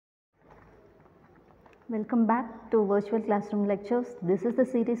Welcome back to virtual classroom lectures. This is the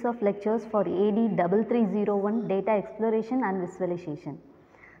series of lectures for AD3301 Data Exploration and Visualization.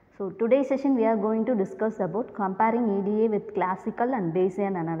 So today's session we are going to discuss about comparing EDA with classical and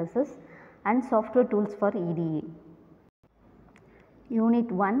Bayesian analysis and software tools for EDA. Unit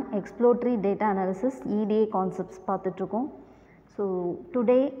 1 Exploratory Data Analysis EDA concepts பார்த்துட்ருக்கோம். So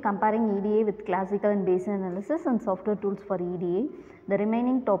today comparing EDA with classical and Bayesian analysis and software tools for EDA. The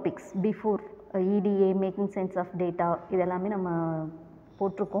remaining topics before EDA, making sense of data, இதெல்லாமே நம்ம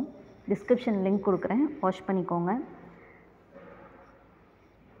போட்டிருக்கோம். Description link கொடுக்குறேன், watch பண்ணிக்கோங்க.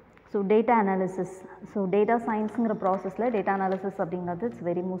 So data analysis, so data சயின்ஸுங்கிற ப்ராசஸில் data analysis அப்படிங்கிறது it's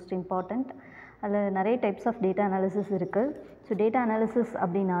very most important. அதில் நிறைய types of data analysis இருக்குது. ஸோ டேட்டா அனாலிசிஸ்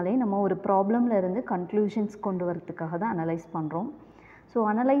அப்படின்னாலே நம்ம ஒரு ப்ராப்ளமில் இருந்து கன்க்ளூஷன்ஸ் கொண்டு வரதுக்காக தான் அனலைஸ் பண்ணுறோம். ஸோ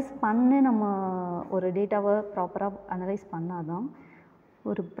அனலைஸ் பண்ணி நம்ம ஒரு டேட்டாவை ப்ராப்பராக அனலைஸ் பண்ணால் தான்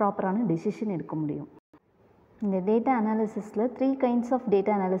ஒரு ப்ராப்பரான டெசிஷன் எடுக்க முடியும். இந்த data அனாலிசிஸில் 3 kinds of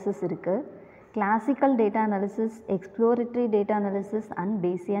data analysis இருக்குது. Classical data analysis, exploratory data analysis and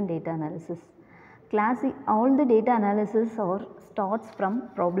பேசியன் data analysis. All the data analysis starts from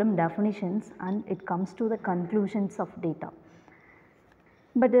problem definitions and it comes to the conclusions of data.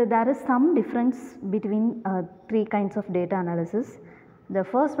 But there is some difference between 3 kinds of data analysis. The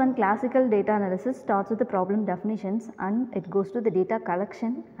first one, classical data analysis, starts with the problem definitions and it goes to the data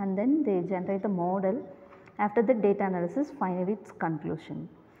collection and then they generate the model. After the data analysis, finally its conclusion.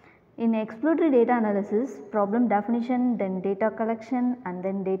 In exploratory data analysis, problem definition, then data collection and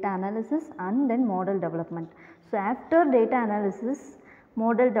then data analysis and then model development. So after data analysis,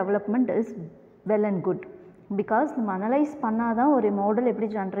 model development is well and good because நம்ம analyse பண்ணாதான் ஒரு model எப்படி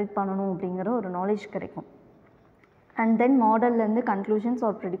generate பண்ணணும் அப்படிங்கிற ஒரு knowledge கிடைக்கும். And then மாடல்லேருந்து conclusions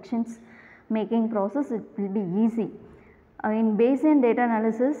or predictions making process, it will be easy. In Bayesian data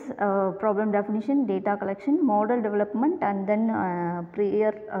analysis, problem definition, data collection, model development and then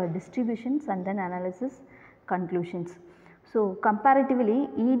prior distributions and then analysis, conclusions. So comparatively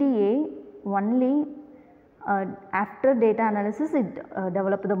EDA only after data analysis it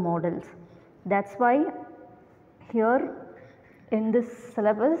develop the models. That's why here in this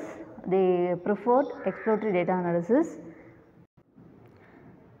syllabus they preferred exploratory data analysis.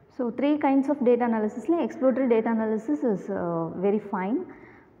 So 3 kinds of data analysis, exploratory data analysis is very fine.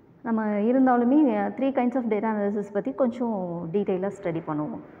 நம்ம இருந்தாலுமே 3 kinds of data analysis பற்றி கொஞ்சம் டீட்டெயிலாக study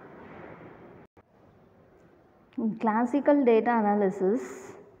பண்ணுவோம். Classical data analysis,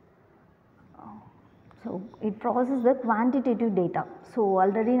 so it processes the quantitative data. So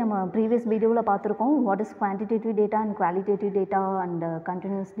already நம்ம previous வீடியோவில் பார்த்துருக்கோம் what is quantitative data and qualitative data and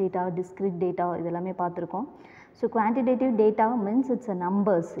continuous data, discrete data இதெல்லாமே பார்த்துருக்கோம். So quantitative data means it's a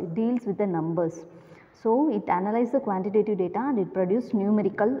numbers, it deals with the numbers. So it analyzes the quantitative data and it produces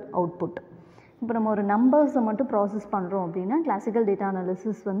numerical output. இப்போ நம்ம ஒரு நம்பர்ஸை மட்டும் process பண்ணுறோம் அப்படின்னா classical data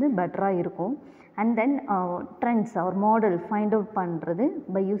analysis வந்து பெட்டராக இருக்கும். And then trends our model find out பண்ணுறது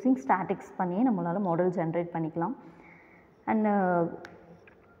பை யூஸிங் ஸ்டாட்டிக்ஸ் பண்ணியே நம்மளால் மாடல் ஜென்ரேட் பண்ணிக்கலாம். அண்ட்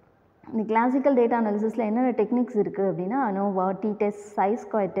இந்த கிளாசிக்கல் டேட்டா அனாலிசிஸில் என்னென்ன டெக்னிக்ஸ் இருக்குது அப்படின்னா ANOVA, D test, chi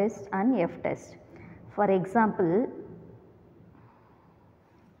square test and F test. For example,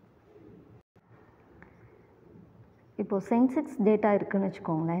 இப்போது சென்செக்ஸ் டேட்டா இருக்குதுன்னு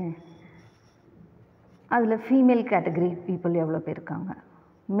வச்சுக்கோங்களேன். அதில் ஃபீமேல் கேட்டகரி பீப்புள் எவ்வளோ பேர் இருக்காங்க,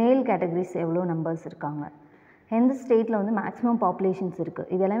 மேல் கேட்டகரிஸ் எவ்வளோ நம்பர்ஸ் இருக்காங்க, எந்த ஸ்டேட்டில் வந்து மேக்ஸிமம் பாப்புலேஷன்ஸ் இருக்குது,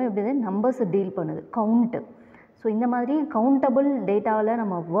 இதெல்லாமே எப்படி நம்பர்ஸை டீல் பண்ணுது, கவுண்ட்டு. ஸோ இந்த மாதிரி கவுண்டபிள் டேட்டாவில்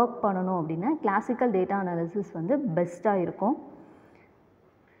நம்ம ஒர்க் பண்ணணும் அப்படின்னா கிளாசிக்கல் டேட்டா அனாலிசிஸ் வந்து பெஸ்ட்டாக இருக்கும்.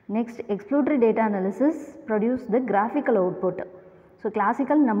 Next, exploratory data analysis produce the graphical output. So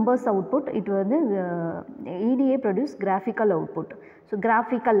classical numbers output, it வந்து EDA produce graphical output. So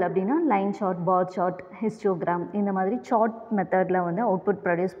graphical அப்படின்னா line chart, bar chart, histogram இந்த மாதிரி chart மெத்தடில் வந்து அவுட்புட்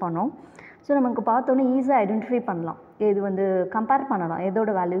ப்ரொடியூஸ் பண்ணோம். ஸோ நமக்கு பார்த்தோன்னே ஈஸியாக ஐடென்டிஃபை பண்ணலாம், இது வந்து கம்பேர் பண்ணலாம் எதோட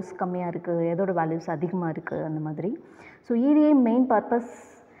வேல்யூஸ் கம்மியாக இருக்குது, எதோட வேல்யூஸ் அதிகமாக இருக்குது அந்த மாதிரி. So EDA main purpose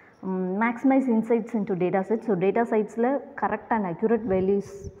maximize insights into data sets. So data setsல correct and accurate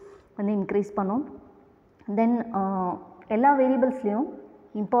values வந்து இன்க்ரீஸ் பண்ணும். தென் எல்லா வேரியபிள்ஸ்லேயும்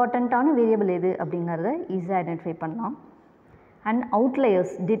இம்பார்ட்டண்ட்டான வேரியபிள் எது அப்படிங்கிறத ஈஸியாக ஐடென்டிஃபை பண்ணலாம். And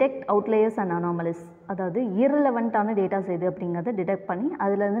outliers, detect outliers and anomalies, அதாவது irrelevant-ஆன டேட்டாஸ் எது அப்படிங்கிறத டிடெக்ட் பண்ணி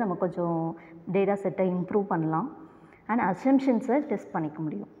அதுலேருந்து நம்ம கொஞ்சம் டேட்டா செட்டை இம்ப்ரூவ் பண்ணலாம். அண்ட் அசம்ஷன்ஸை டெஸ்ட் பண்ணிக்க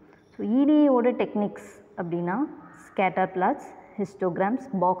முடியும். ஸோ EDAவோட டெக்னிக்ஸ் அப்படின்னா scatter plots, histograms,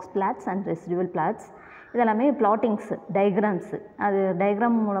 box plots and residual plots, இதெல்லாமே பிளாட்டிங்ஸு, டயக்ராம்ஸு. அது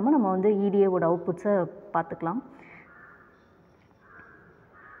டயக்ராம் மூலமாக நம்ம வந்து EDAவோட அவுட்புட்ஸை பார்த்துக்கலாம்.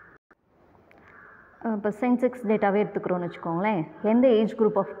 இப்போ சென்செக்ஸ் டேட்டாவே எடுத்துக்கிறோன்னு வச்சுக்கோங்களேன், எந்த ஏஜ்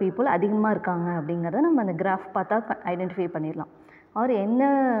குரூப் ஆஃப் பீப்புள் அதிகமாக இருக்காங்க அப்படிங்கிறத நம்ம அந்த கிராஃப் பார்த்தா ஐடென்டிஃபை பண்ணிடலாம். ஆர் என்ன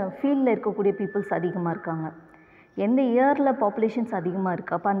ஃபீல்டில் இருக்கக்கூடிய பீப்புள்ஸ் அதிகமாக இருக்காங்க, எந்த இயரில் பாப்புலேஷன்ஸ் அதிகமாக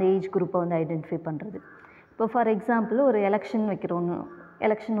இருக்குது, அப்போ அந்த ஏஜ் குரூப்பை வந்து ஐடென்டிஃபை பண்ணுறது. இப்போ ஃபார் எக்ஸாம்பிள் ஒரு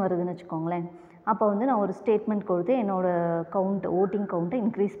எலெக்ஷன் வருதுன்னு வச்சுக்கோங்களேன், அப்போ வந்து நான் ஒரு ஸ்டேட்மெண்ட் கொடுத்து என்னோடய ஓட்டிங் கவுண்ட்டை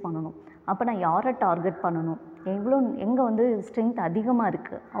இன்க்ரீஸ் பண்ணணும். அப்போ நான் யாரை டார்கெட் பண்ணணும், எங்கே வந்து ஸ்ட்ரென்த் அதிகமாக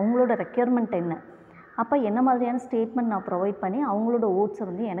இருக்குது, அவங்களோட ரெக்யர்மெண்ட் என்ன, அப்போ என்ன மாதிரியான ஸ்டேட்மெண்ட் நான் ப்ரொவைட் பண்ணி அவங்களோட ஓட்ஸை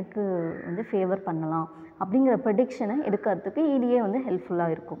வந்து எனக்கு வந்து ஃபேவர் பண்ணலாம் அப்படிங்கிற ப்ரெடிக்ஷனை எடுக்கிறதுக்கு EDA வந்து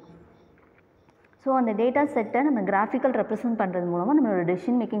ஹெல்ப்ஃபுல்லாக இருக்கும். ஸோ அந்த டேட்டா செட்டை நம்ம கிராஃபிக்கல் ரெப்ரசன்ட் பண்ணுறது மூலமாக நம்மளோட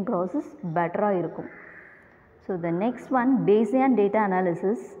டெசிஷன் மேக்கிங் ப்ராசஸ் பெட்டராக இருக்கும். So the next one Bayesian data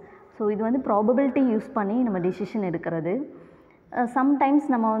analysis. So இது வந்து ப்ராபபிலிட்டி யூஸ் பண்ணி நம்ம டெசிஷன் எடுக்கிறது. சம்டைம்ஸ்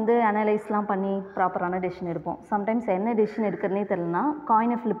நம்ம வந்து அனலைஸ்லாம் பண்ணி ப்ராப்பரான டெசிஷன் எடுப்போம். சம்டைம்ஸ் என்ன டெசிஷன் எடுக்கிறதுனே தெரியலனா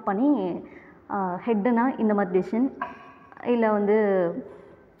காயினை ஃப்ளிப் பண்ணி ஹெட்டுனா இந்த மாதிரி டெசிஷன், இல்லை வந்து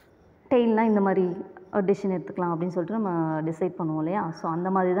டெய்ல்னால் இந்த மாதிரி டெசிஷன் எடுத்துக்கலாம் அப்படின்னு சொல்லிட்டு நம்ம டிசைட் பண்ணுவோம் இல்லையா. ஸோ அந்த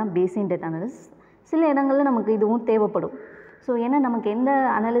மாதிரி தான் Bayesian டேட்டா அனாலிசிஸ். சில இடங்களில் நமக்கு இதுவும் தேவைப்படும். ஸோ ஏன்னா நமக்கு எந்த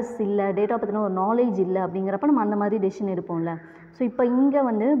அனாலிசிஸ் இல்லை, டேட்டா பற்றின ஒரு நாலேஜ் இல்லை அப்படிங்கிறப்ப நம்ம அந்த மாதிரி டெசிஷன் எடுப்போம்ல. ஸோ இப்போ இங்கே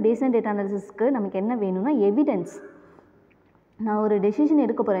வந்து Bayesian டேட்டா அனாலிசிஸ்க்கு நமக்கு என்ன வேணும்னா எவிடன்ஸ். நான் ஒரு டெசிஷன்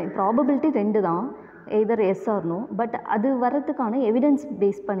எடுக்க போகிறேன், ப்ராபபிலிட்டி 2 தான், either S R no, but அது வர்றதுக்கான எவிடன்ஸ்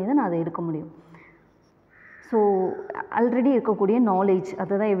பேஸ் பண்ணி தான் நான் அதை எடுக்க முடியும். ஸோ ஆல்ரெடி இருக்கக்கூடிய நாலேஜ்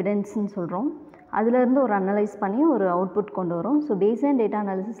அதை தான் எவிடன்ஸ்ன்னு சொல்கிறோம். அதிலேருந்து ஒரு அனலைஸ் பண்ணி ஒரு அவுட்புட் கொண்டு வரும். So Bayesian data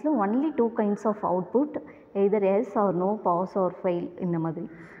அனாலிசிஸில் only 2 kinds of output, either S R no, pass R fail இந்த மாதிரி.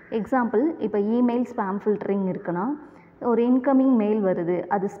 எக்ஸாம்பிள், இப்போ இமெயில் ஸ்பேம் ஃபில்டரிங் இருக்குன்னா ஒரு இன்கமிங் மெயில் வருது,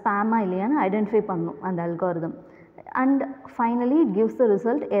 அது ஸ்பேமாக இல்லையான்னு ஐடென்டிஃபை பண்ணணும் அந்த algorithm. And finally it gives the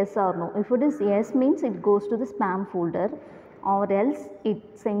result yes or no. If it is yes means it goes to the spam folder, or else it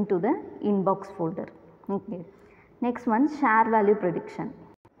sent to the inbox folder. Okay. Next one, share value prediction.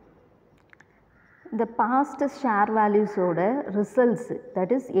 The past share values oda results,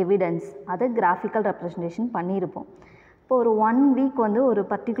 that is evidence, அதை graphical representation பண்ணியிருப்போம். இப்போ ஒரு 1 week வந்து ஒரு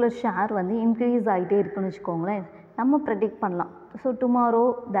particular share வந்து increase ஆகிட்டே இருக்குன்னு வச்சுக்கோங்களேன், நம்ம ப்ரெடிக்ட் பண்ணலாம். So tomorrow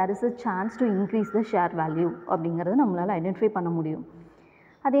there is a chance to increase the share value அப்படிங்கிறத நம்மளால் ஐடென்டிஃபை பண்ண முடியும்.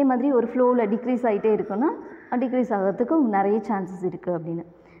 அதே மாதிரி ஒரு ஃப்ளோவில் டிக்ரீஸ் ஆகிட்டே இருக்குன்னா டிக்ரீஸ் ஆகிறதுக்கு நிறைய சான்சஸ் இருக்குது அப்படின்னு.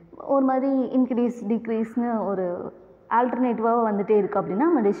 ஒரு மாதிரி டிக்ரீஸ்னு ஒரு ஆல்டர்னேட்டிவாக வந்துகிட்டே இருக்குது அப்படின்னா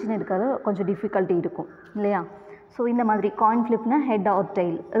நம்ம டெசிஷன் எடுக்கிறது கொஞ்சம் டிஃபிகல்ட்டி இருக்கும் இல்லையா. ஸோ இந்த மாதிரி coin ஃப்ளிப்னா head R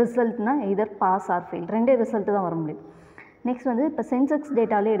tail, ரிசல்ட்னா either pass R fail, 2 result தான் வர முடியும். நெக்ஸ்ட் வந்து இப்போ சென்செக்ஸ்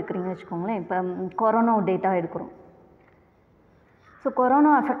டேட்டாலே எடுக்கிறீங்கன்னு வச்சுக்கோங்களேன், இப்போ கொரோனா டேட்டா எடுக்கிறோம். ஸோ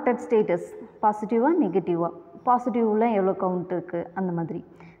கொரோனா அஃபெக்டட் ஸ்டேட்டஸ் பாசிட்டிவாக நெகட்டிவாக, பாசிட்டிவில் எவ்வளோ கவுண்ட் இருக்குது அந்த மாதிரி.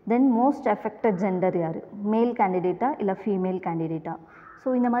 தென் மோஸ்ட் அஃபெக்டட் ஜெண்டர் யார், மேல் கேண்டிடேட்டா இல்லை ஃபீமேல் கேண்டிடேட்டா. ஸோ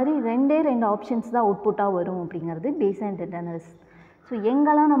இந்த மாதிரி 2 ஆப்ஷன்ஸ் தான் அவுட்புட்டாக வரும் அப்படிங்கிறது Bayesian டேட்டா அனாலிசிஸ். ஸோ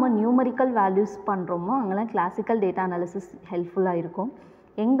எங்கெல்லாம் நம்ம நியூமரிக்கல் வேல்யூஸ் பண்ணுறோமோ அங்கெல்லாம் கிளாசிக்கல் டேட்டா அனாலிசிஸ் ஹெல்ப்ஃபுல்லாக இருக்கும்.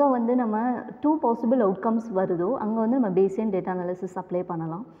 எங்கே வந்து நம்ம 2 பாசிபிள் அவுட்கம்ஸ் வருதோ அங்கே வந்து நம்ம Bayesian டேட்டா அனாலிசிஸ் அப்ளை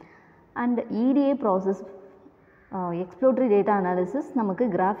பண்ணலாம். And EDA process, exploratory data analysis நமக்கு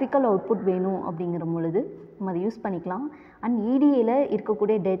கிராஃபிக்கல் அவுட்புட் வேணும் அப்படிங்கிற பொழுது நம்ம அதை யூஸ் பண்ணிக்கலாம். அண்ட் EDAயில்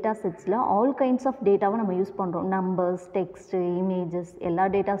இருக்கக்கூடிய டேட்டா செட்ஸில் ஆல் கைண்ட்ஸ் ஆஃப் டேட்டாவை நம்ம யூஸ் பண்ணுறோம். நம்பர்ஸ், டெக்ஸ்ட்டு, இமேஜஸ் எல்லா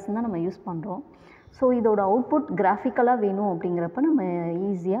டேட்டாஸும் தான் நம்ம யூஸ் பண்ணுறோம். ஸோ இதோட அவுட்புட் கிராஃபிக்கலாக வேணும் அப்படிங்கிறப்ப நம்ம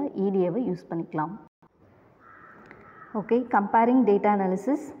ஈஸியாக EDAவை யூஸ் பண்ணிக்கலாம். Okay, comparing data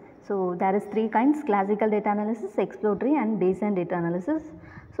analysis. So there is 3 kinds: classical data analysis, exploratory and Bayesian data analysis.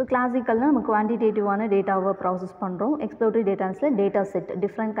 So classical na நம்ம குவான்டிடேட்டிவான டேட்டாவை ப்ராசஸ் பண்ணுறோம். Exploratory data அனாலிசிஸில் data set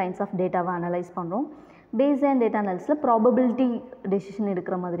different kinds of டேட்டாவை அனலைஸ் பண்ணுறோம். Bayesian டேட்டா அனாலிசிஸில் ப்ராபபிலிட்டி டெசிஷன்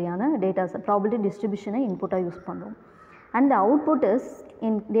எடுக்கிற மாதிரியான datas, probability டிஸ்ட்ரிபியூஷனை இன்புட்டாக use பண்ணுறோம். And the output is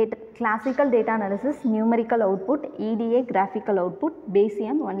in classical data analysis numerical output, EDA graphical output,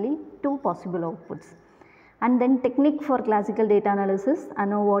 Bayesian only 2 possible outputs. And then technique for classical data analysis,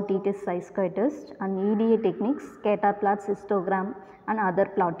 ANOVA, t-test, chi-square test, and EDA techniques, scatter plots, histogram and other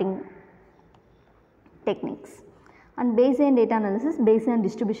plotting techniques. And Bayesian data analysis, Bayesian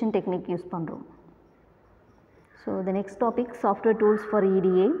distribution technique use பண்றோம். So the next topic, software tools for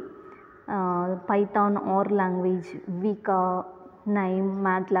EDA, Python, OR language, Vika, NIME,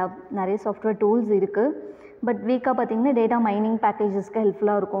 MATLAB, நிறைய software tools இருக்குது. But வீக்காக பார்த்திங்கன்னா data mining பேக்கேஜஸ்க்கு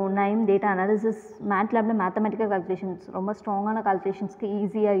ஹெல்ப்ஃபுல்லாக இருக்கும். Naim data analysis, மேட்லாபில் mathematical calculations ரொம்ப ஸ்ட்ராங்கான கால்குலேஷன்ஸ்க்கு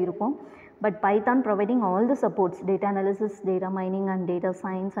ஈஸியாக இருக்கும். But Python providing all the supports, data analysis, data mining and data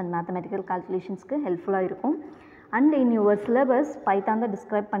science and mathematical கால்குலேஷன்ஸ்க்கு ஹெல்ப்ஃபுல்லாக இருக்கும். And in your syllabus Python தான்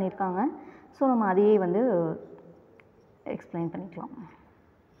டிஸ்கிரைப் பண்ணியிருக்காங்க. ஸோ நம்ம அதையே வந்து எக்ஸ்பிளைன் பண்ணிக்கலாம்.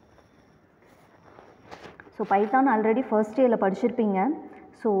 ஸோ பைத்தான் ஆல்ரெடி ஃபர்ஸ்ட் இயரில் படிச்சிருப்பீங்க.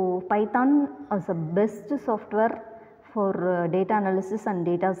 So Python is the best software for data analysis and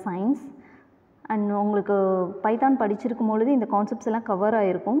data science. And உங்களுக்கு பைத்தான் படிச்சிருக்கும் பொழுது இந்த கான்செப்ட்ஸ் எல்லாம் கவர்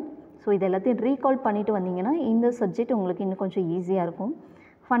ஆகிருக்கும். ஸோ இது எல்லாத்தையும் ரீகால் பண்ணிட்டு வந்தீங்கன்னா இந்த சப்ஜெக்ட் உங்களுக்கு இன்னும் கொஞ்சம் ஈஸியாக இருக்கும்.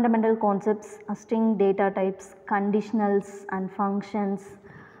 Fundamental concepts, string data types, conditionals and functions,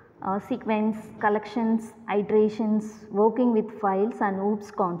 sequence, collections, iterations, working with files and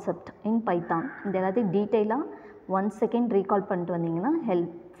oops concept in Python, இந்த எல்லாத்தையும் டீட்டெயிலாக 1 செகண்ட் ரீகால் பண்ணிட்டு வந்தீங்கன்னா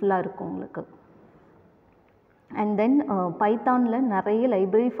ஹெல்ப்ஃபுல்லாக இருக்கும் உங்களுக்கு. அண்ட் தென் பைத்தானில் நிறைய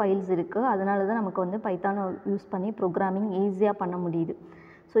லைப்ரரி ஃபைல்ஸ் இருக்குது. அதனால தான் நமக்கு வந்து பைத்தானை யூஸ் பண்ணி ப்ரோக்ராமிங் ஈஸியாக பண்ண முடியுது.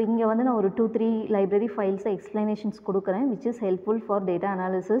 ஸோ இங்கே வந்து நான் ஒரு 2-3 லைப்ரரி ஃபைல்ஸை எக்ஸ்ப்ளனேஷன்ஸ் கொடுக்குறேன் which is helpful for data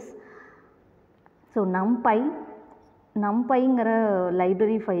analysis. So நம்பைங்கிற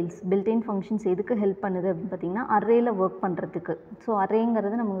library files built-in functions எதுக்கு ஹெல்ப் பண்ணுது அப்படின்னு பார்த்திங்கன்னா அரேயில் ஒர்க் பண்ணுறதுக்கு. ஸோ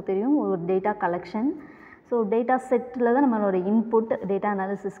அரேங்கிறது நமக்கு தெரியும் ஒரு data collection. So data settle தான் நம்மளோட இன்புட் டேட்டா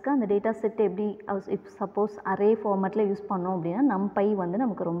அனாலிசிஸ்க்கு. அந்த டேட்டா செட் எப்படி இப் சப்போஸ் அரே ஃபார்மேட்டில் யூஸ் பண்ணோம் அப்படின்னா நம்பை வந்து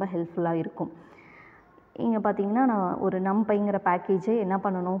நமக்கு ரொம்ப ஹெல்ப்ஃபுல்லாக இருக்கும். இங்கே பார்த்தீங்கன்னா நான் ஒரு நம்பைங்கிற பேக்கேஜை என்ன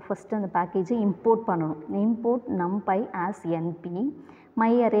பண்ணணும், ஃபஸ்ட்டு அந்த பேக்கேஜை இம்போர்ட் பண்ணணும். Import நம்பை as NP.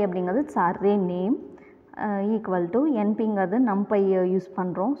 My array அப்படிங்கிறது it's array name equal to என்பிங்கிறது நம்பையை use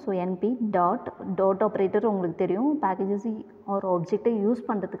பண்ணுறோம். ஸோ என்பி டாட் ஆப்ரேட்டர் உங்களுக்கு தெரியும். பேக்கேஜஸ் ஒரு ஆப்ஜெக்டை யூஸ்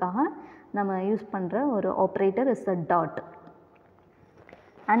பண்ணுறதுக்காக நம்ம யூஸ் பண்ணுற ஒரு operator is a dot.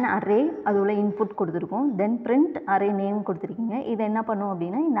 And array அது உள்ள இன்புட் கொடுத்துருக்கோம். தென் பிரிண்ட் அரே நேம் கொடுத்துருக்கீங்க. இது என்ன பண்ணும்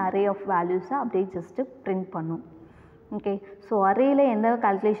அப்படின்னா இந்த அரே ஆஃப் வேல்யூஸை அப்படியே ஜஸ்ட்டு பிரிண்ட் பண்ணும். ஓகே, ஸோ அரேயில் எந்த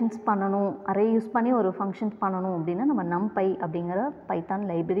கால்குலேஷன்ஸ் பண்ணணும், அரே யூஸ் பண்ணி ஒரு ஃபங்க்ஷன்ஸ் பண்ணணும் அப்படின்னா நம்ம நம்பை அப்படிங்கிற பைத்தான்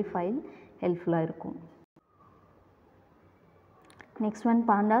லைப்ரரி ஃபைல் ஹெல்ப்ஃபுல்லாக இருக்கும். Next one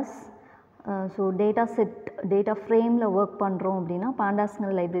பாண்டாஸ். So data set data ஃப்ரேமில் ஒர்க் பண்ணுறோம் அப்படின்னா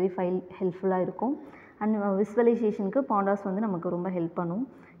பாண்டாஸ்ங்கிற லைப்ரரி ஃபைல் ஹெல்ப்ஃபுல்லாக இருக்கும். அண்ட் விஸ்வலைசேஷனுக்கு பாண்டாஸ் வந்து நமக்கு ரொம்ப ஹெல்ப் பண்ணும்.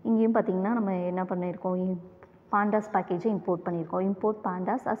 இங்கேயும் பார்த்திங்கன்னா நம்ம என்ன பண்ணியிருக்கோம், பாண்டாஸ் பேக்கேஜை இம்போர்ட் பண்ணியிருக்கோம். இம்போர்ட்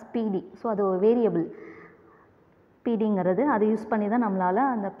பாண்டாஸ் அஸ் பிடி. ஸோ அது ஒரு வேரியபிள் பிடிங்கிறது அதை யூஸ் பண்ணி தான் நம்மளால்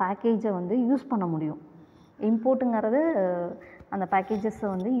அந்த பேக்கேஜை வந்து யூஸ் பண்ண முடியும். இம்போர்ட்டுங்கிறது அந்த பேக்கேஜஸை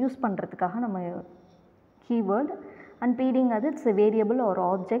வந்து யூஸ் பண்ணுறதுக்காக நம்ம keyword. And பிடிங்கிறது it's a variable ஒரு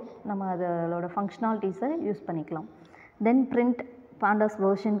ஆப்ஜெக்ட், நம்ம அதோட ஃபங்க்ஷனாலிட்டிஸை யூஸ் பண்ணிக்கலாம். தென் பிரிண்ட் பாண்டாஸ்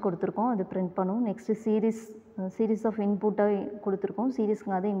வெர்ஷன் கொடுத்துருக்கோம், அது பிரிண்ட் பண்ணும். நெக்ஸ்ட்டு சீரீஸ் ஆஃப் இன்புட்டை கொடுத்துருக்கோம்.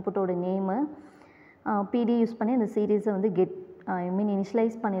 சீரீஸ்ங்கிறது இன்புட்டோட நேமு. பிடி யூஸ் பண்ணி அந்த சீரீஸை வந்து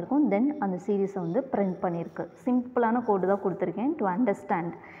இனிஷியலைஸ் பண்ணியிருக்கோம். தென் அந்த சீரீஸை வந்து பிரிண்ட் பண்ணியிருக்கு. சிம்பிளான கோடு தான் கொடுத்துருக்கேன் டு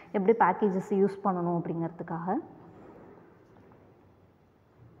அண்டர்ஸ்டாண்ட் எப்படி பேக்கேஜஸ் யூஸ் பண்ணணும் அப்படிங்கிறதுக்காக.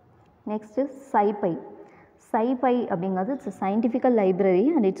 நெக்ஸ்ட்டு SciPy அப்படிங்கிறது it's scientifical library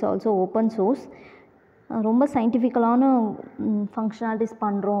and it's also open source. ரொம்ப சயின்டிஃபிக்கலான ஃபங்க்ஷனாலிட்டிஸ்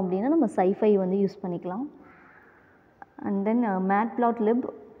பண்ணுறோம் அப்படின்னா நம்ம SciPy வந்து யூஸ் பண்ணிக்கலாம். And then matplotlib,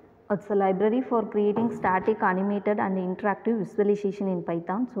 it's a library for creating static, animated and interactive visualisation in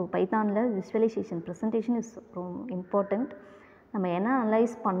Python. So பைத்தானில் visualisation presentation is important. நம்ம என்ன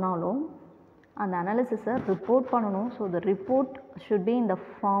analyse பண்ணாலும் அந்த அனாலிசிஸை ரிப்போர்ட் பண்ணணும். So the report should be in the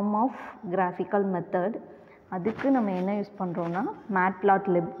form of graphical method. அதுக்கு நம்ம என்ன use பண்ணுறோன்னா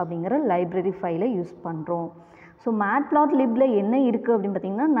matplotlib அப்படிங்கிற லைப்ரரி ஃபைலை யூஸ் பண்ணுறோம். ஸோ matplotlibல என்ன இருக்குது அப்படின்னு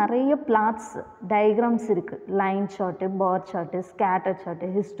பார்த்திங்கன்னா நிறைய பிளாட்ஸ், டயக்ராம்ஸ் இருக்குது. லைன் சார்ட்டு, பார் சார்ட்டு, ஸ்கேட்டர்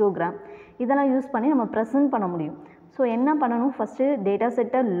சார்ட்டு, ஹிஸ்டோகிராம், இதெல்லாம் யூஸ் பண்ணி நம்ம ப்ரெசென்ட் பண்ண முடியும். ஸோ என்ன பண்ணணும், ஃபஸ்ட்டு டேட்டா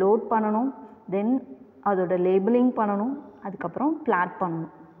செட்டை லோட் பண்ணணும், தென் அதோட லேபிளிங் பண்ணணும், அதுக்கப்புறம் பிளாட்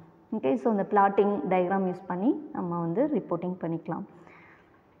பண்ணணும். ஓகே, ஸோ இந்த பிளாட்டிங் டயக்ராம் யூஸ் பண்ணி நம்ம வந்து ரிப்போர்ட்டிங் பண்ணிக்கலாம்.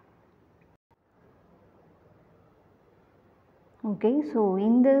 ஓகே, ஸோ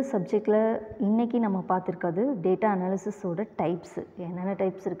இந்த சப்ஜெக்டில் இன்றைக்கி நம்ம பார்த்துருக்கிறது டேட்டா அனாலிசிஸோட டைப்ஸு. என்னென்ன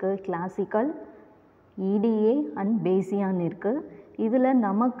டைப்ஸ் இருக்குது, கிளாசிக்கல், EDA அண்ட் பேசியான் இருக்குது. இதில்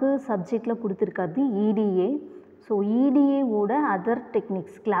நமக்கு சப்ஜெக்டில் கொடுத்துருக்கிறது EDA. So EDAவோட other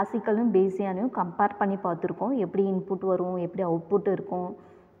techniques கிளாசிக்கலும் பேசியானையும் compare பண்ணி பார்த்துருக்கோம். எப்படி இன்புட் வரும், எப்படி அவுட்புட் இருக்கும்,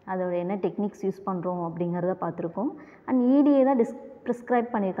 அதோட என்ன டெக்னிக்ஸ் யூஸ் பண்ணுறோம் அப்படிங்கிறத பார்த்துருக்கோம். அண்ட் EDA தான்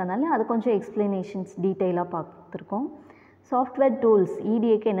ப்ரிஸ்கிரைப் பண்ணியிருக்கனால அது கொஞ்சம் எக்ஸ்ப்ளனேஷன்ஸ் டீட்டெயிலாக பார்த்துருக்கோம். சாஃப்ட்வேர் டூல்ஸ்,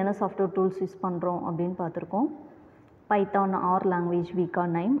 EDAக்கு என்னென்ன சாஃப்ட்வேர் டூல்ஸ் யூஸ் பண்ணுறோம் அப்படின்னு பார்த்துருக்கோம். பைத்தான், ஆர் லாங்குவேஜ், வீக்கா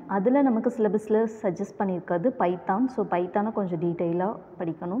 9, அதில் நமக்கு சிலபஸில் சஜஸ்ட் பண்ணியிருக்கிறது பைத்தான். ஸோ பைத்தானை கொஞ்சம் டீட்டெயிலாக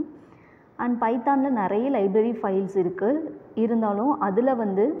படிக்கணும். அண்ட் பைத்தானில் நிறைய லைப்ரரி ஃபைல்ஸ் இருக்குது. இருந்தாலும் அதில்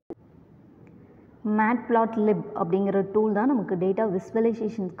வந்து matplotlib அப்படிங்கிற டூல் தான் நமக்கு டேட்டா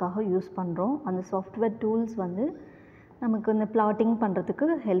விஸ்வலைசேஷனுக்காக யூஸ் பண்ணுறோம். அந்த சாஃப்ட்வேர் டூல்ஸ் வந்து நமக்கு இந்த பிளாட்டிங் பண்ணுறதுக்கு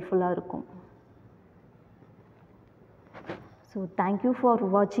ஹெல்ப்ஃபுல்லாக இருக்கும். So thank you for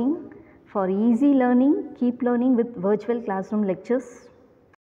watching. For easy learning, keep learning with virtual classroom lectures.